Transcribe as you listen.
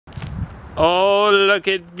Oh, look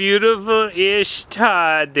at beautiful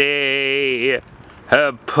Ishtar Day.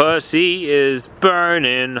 Her pussy is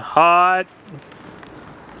burning hot.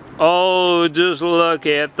 Oh, just look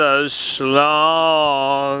at the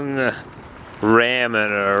schlong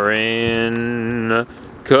ramming her in.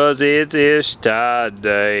 'Cause it's Ishtar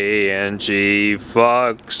Day and she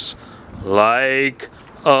fucks like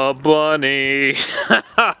a bunny.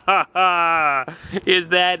 Is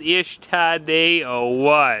that Ishtar Day or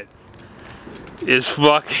what? Is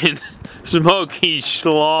fucking Smokey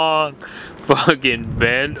Schlong fucking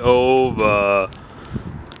bent over?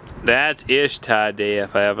 That's Ishtar Day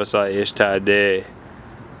if I ever saw Ishtar Day.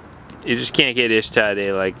 You just can't get Ishtar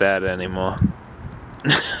Day like that anymore.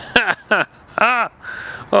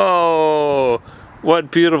 Oh, what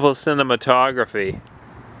beautiful cinematography.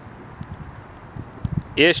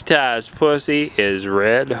 Ishtar's pussy is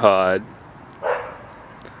red hot.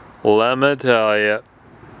 Let me tell you.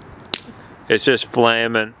 It's just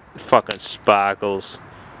flaming fucking sparkles.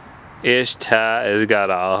 Ishtar has got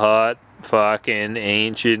a hot fucking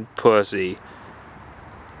ancient pussy.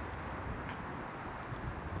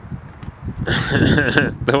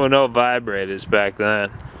 There were no vibrators back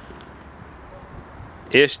then.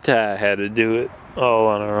 Ishtar had to do it all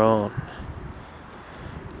on her own.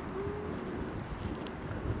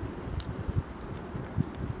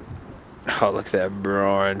 Oh, look at that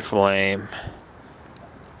roaring flame.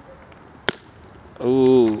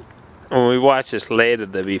 Ooh. When we watch this later,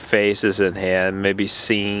 there'll be faces in here, maybe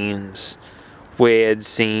scenes. Weird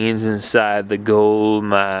scenes inside the gold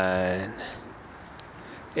mine.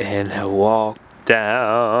 And I walk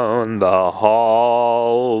down the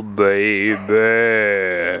hall,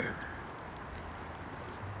 baby.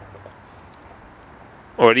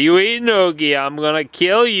 What are you eating, Oogie? I'm gonna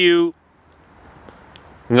kill you.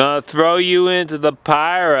 I'm gonna throw you into the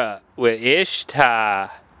pyre with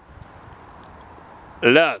Ishtar.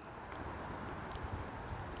 Look.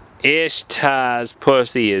 Ishtar's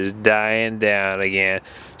pussy is dying down again.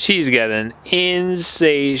 She's got an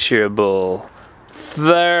insatiable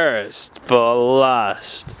thirst for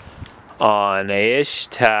lust on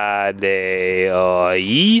Ishtar Day or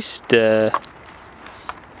Easter.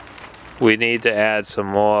 We need to add some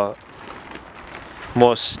more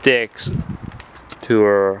sticks to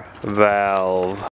her valve.